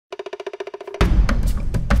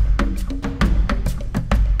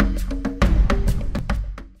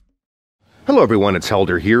Hello everyone, it's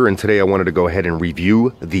Helder here, and today I wanted to go ahead and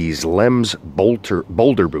review these Lems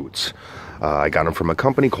Boulder boots. I got them from a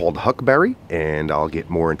company called Huckberry, and I'll get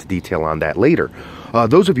more into detail on that later.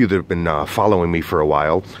 Those of you that have been following me for a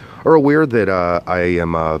while are aware that I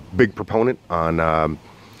am a big proponent on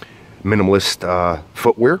minimalist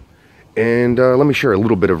footwear, and let me share a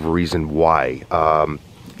little bit of a reason why.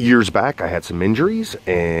 Years back I had some injuries,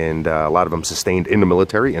 and a lot of them sustained in the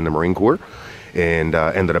military, in the Marine Corps, and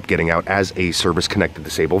ended up getting out as a service-connected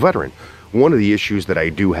disabled veteran. One of the issues that I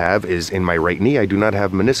do have is in my right knee. I do not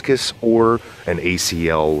have meniscus or an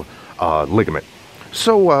ACL ligament.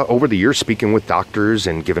 So over the years, speaking with doctors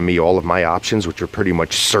and giving me all of my options, which are pretty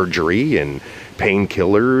much surgery and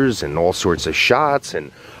painkillers and all sorts of shots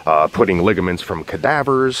and putting ligaments from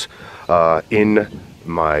cadavers in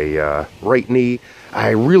my right knee,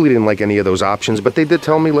 I really didn't like any of those options, but they did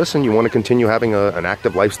tell me, listen, you want to continue having an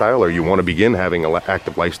active lifestyle, or you want to begin having an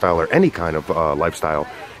active lifestyle or any kind of lifestyle,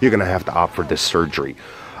 you're going to have to opt for this surgery.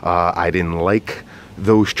 I didn't like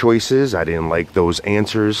those choices. I didn't like those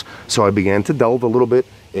answers. So I began to delve a little bit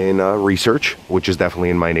in research, which is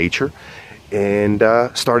definitely in my nature, and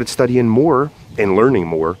started studying more and learning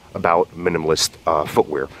more about minimalist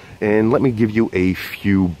footwear. And let me give you a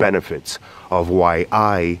few benefits of why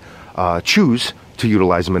I choose to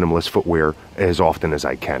utilize minimalist footwear as often as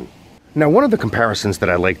I can. Now, one of the comparisons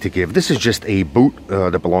that I like to give, this is just a boot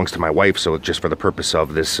that belongs to my wife, so just for the purpose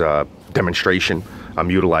of this demonstration,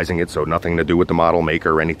 I'm utilizing it, so nothing to do with the model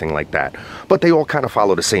maker or anything like that. But they all kind of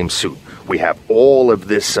follow the same suit. We have all of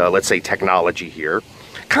this, let's say, technology here,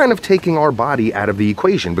 kind of taking our body out of the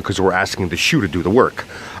equation because we're asking the shoe to do the work.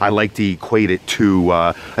 I like to equate it to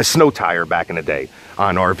a snow tire back in the day.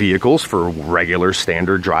 On our vehicles for regular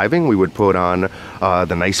standard driving, we would put on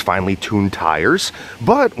the nice finely tuned tires,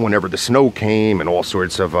 but whenever the snow came and all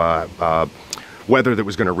sorts of weather that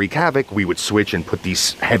was going to wreak havoc, we would switch and put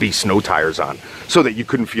these heavy snow tires on so that you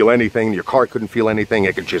couldn't feel anything, your car couldn't feel anything,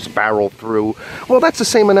 it could just barrel through. Well, that's the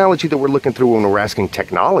same analogy that we're looking through when we're asking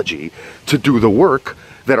technology to do the work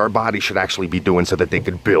that our body should actually be doing so that they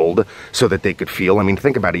could build, so that they could feel. I mean,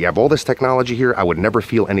 think about it. You have all this technology here. I would never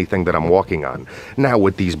feel anything that I'm walking on. Now,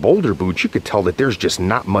 with these Boulder boots, you could tell that there's just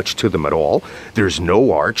not much to them at all. There's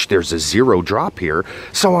no arch. There's a zero drop here.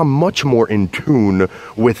 So I'm much more in tune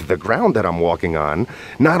with the ground that I'm walking on,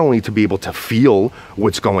 not only to be able to feel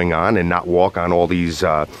what's going on and not walk on all these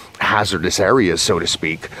hazardous areas, so to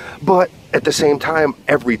speak, but at the same time,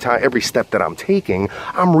 every step that I'm taking,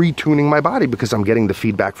 I'm retuning my body because I'm getting the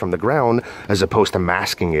feedback from the ground as opposed to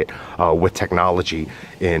masking it with technology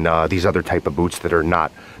in these other type of boots that are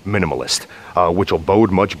not minimalist, which will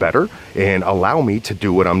bode much better and allow me to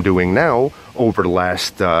do what I'm doing now over the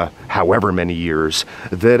last however many years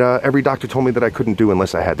that every doctor told me that I couldn't do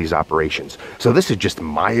unless I had these operations. So this is just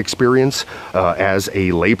my experience as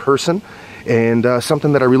a layperson, and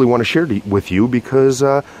something that I really want to share with you because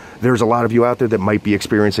there's a lot of you out there that might be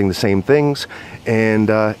experiencing the same things, and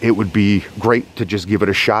it would be great to just give it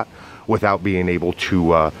a shot without being able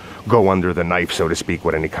to go under the knife, so to speak,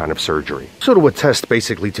 with any kind of surgery. So to attest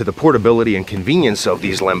basically to the portability and convenience of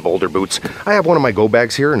these Lems Boulder boots, I have one of my go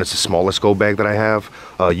bags here, and it's the smallest go bag that I have.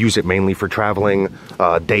 Use it mainly for traveling,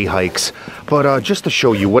 day hikes. But just to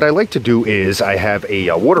show you, what I like to do is I have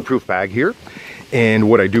a waterproof bag here. And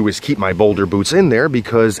what I do is keep my Boulder boots in there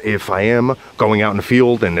because if I am going out in the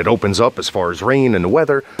field and it opens up as far as rain and the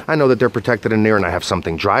weather, I know that they're protected in there and I have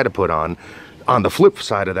something dry to put on. On the flip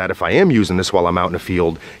side of that, if I am using this while I'm out in the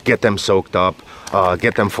field, get them soaked up,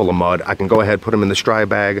 get them full of mud, I can go ahead, put them in the dry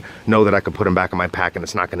bag, know that I can put them back in my pack and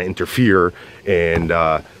it's not going to interfere and,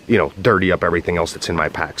 you know, dirty up everything else that's in my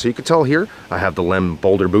pack. So you can tell here, I have the Lems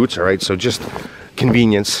Boulder boots, all right? So just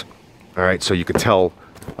convenience, all right? So you can tell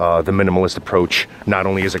the minimalist approach, not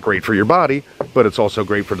only is it great for your body, but it's also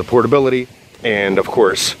great for the portability and, of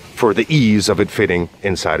course, for the ease of it fitting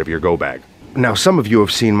inside of your go bag. Now, some of you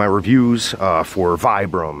have seen my reviews for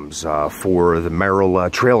Vibrams, for the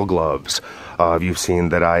Merrell trail gloves. You've seen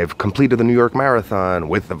that I've completed the New York Marathon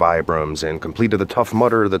with the Vibrams and completed the Tough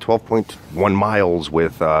Mudder, the 12.1 miles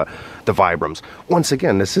with the Vibrams. Once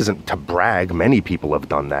again, this isn't to brag. Many people have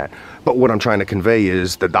done that. But what I'm trying to convey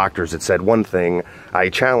is the doctors had said one thing, I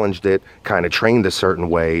challenged it, kind of trained a certain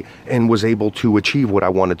way, and was able to achieve what I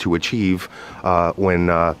wanted to achieve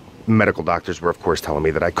when medical doctors were, of course, telling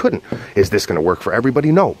me that I couldn't. Is this going to work for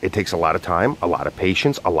everybody? No. It takes a lot of time, a lot of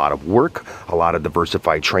patience, a lot of work, a lot of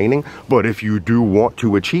diversified training. But if you do want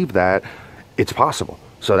to achieve that, it's possible.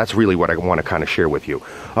 So that's really what I want to kind of share with you.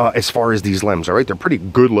 As far as these Lems, all right, they're pretty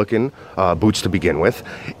good looking boots to begin with.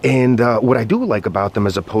 And what I do like about them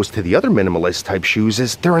as opposed to the other minimalist type shoes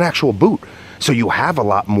is they're an actual boot. So you have a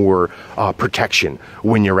lot more protection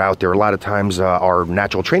when you're out there. A lot of times our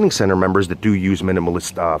natural training center members that do use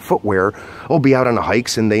minimalist footwear will be out on the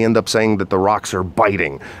hikes, and they end up saying that the rocks are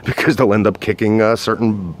biting because they'll end up kicking a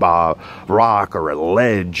certain rock or a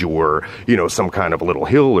ledge, or, you know, some kind of a little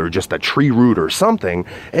hill or just a tree root or something,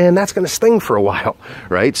 and that's going to sting for a while,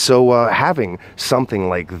 right? So having something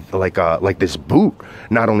like this boot,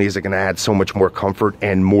 not only is it going to add so much more comfort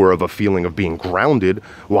and more of a feeling of being grounded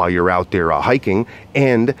while you're out there hiking,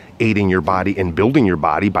 and aiding your body and building your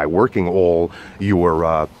body by working all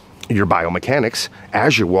your biomechanics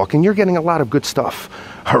as you're walking, you're getting a lot of good stuff,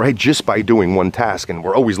 all right, just by doing one task. And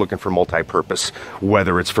we're always looking for multi-purpose,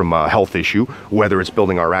 whether it's from a health issue, whether it's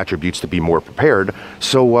building our attributes to be more prepared.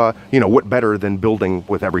 So, you know, what better than building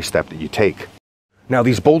with every step that you take? Now,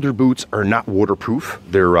 these Boulder boots are not waterproof.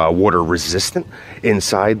 They're water resistant.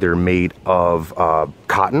 Inside, they're made of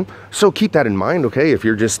cotton. So keep that in mind, okay? If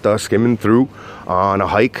you're just skimming through on a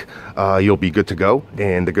hike, you'll be good to go.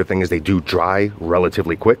 And the good thing is they do dry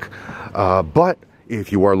relatively quick. But if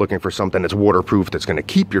you are looking for something that's waterproof, that's going to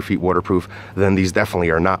keep your feet waterproof, then these definitely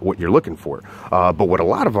are not what you're looking for. But what a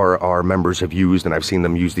lot of our members have used, and I've seen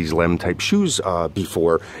them use these Lem type shoes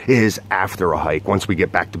before, is after a hike. Once we get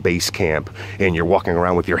back to base camp and you're walking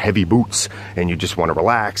around with your heavy boots and you just want to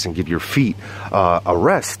relax and give your feet a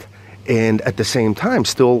rest, and at the same time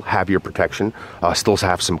still have your protection, still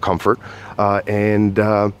have some comfort, and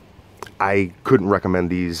I couldn't recommend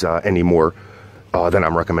these any more than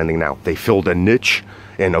I'm recommending now. They filled a niche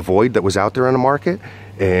and a void that was out there on the market,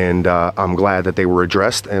 and I'm glad that they were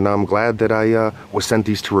addressed, and I'm glad that I was sent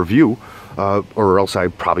these to review, or else I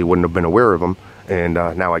probably wouldn't have been aware of them, and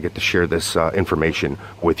now I get to share this information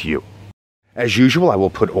with you. As usual, I will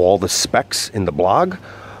put all the specs in the blog,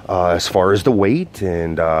 as far as the weight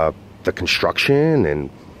and the construction and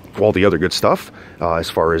all the other good stuff, as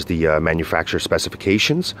far as the manufacturer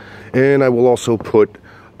specifications, and I will also put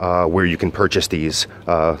where you can purchase these.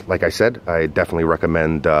 Like I said, I definitely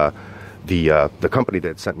recommend the company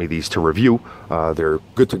that sent me these to review. They're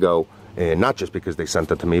good to go, and not just because they sent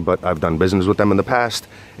it to me, but I've done business with them in the past,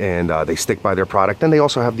 and they stick by their product, and they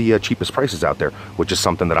also have the cheapest prices out there, which is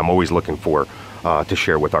something that I'm always looking for to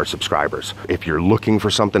share with our subscribers. If you're looking for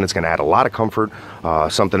something that's going to add a lot of comfort,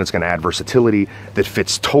 something that's going to add versatility, that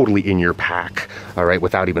fits totally in your pack, all right,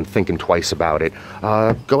 without even thinking twice about it,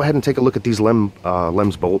 go ahead and take a look at these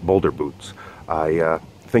Lems Boulder boots. I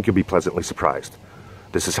think you'll be pleasantly surprised.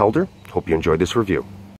 This is Helder. Hope you enjoyed this review.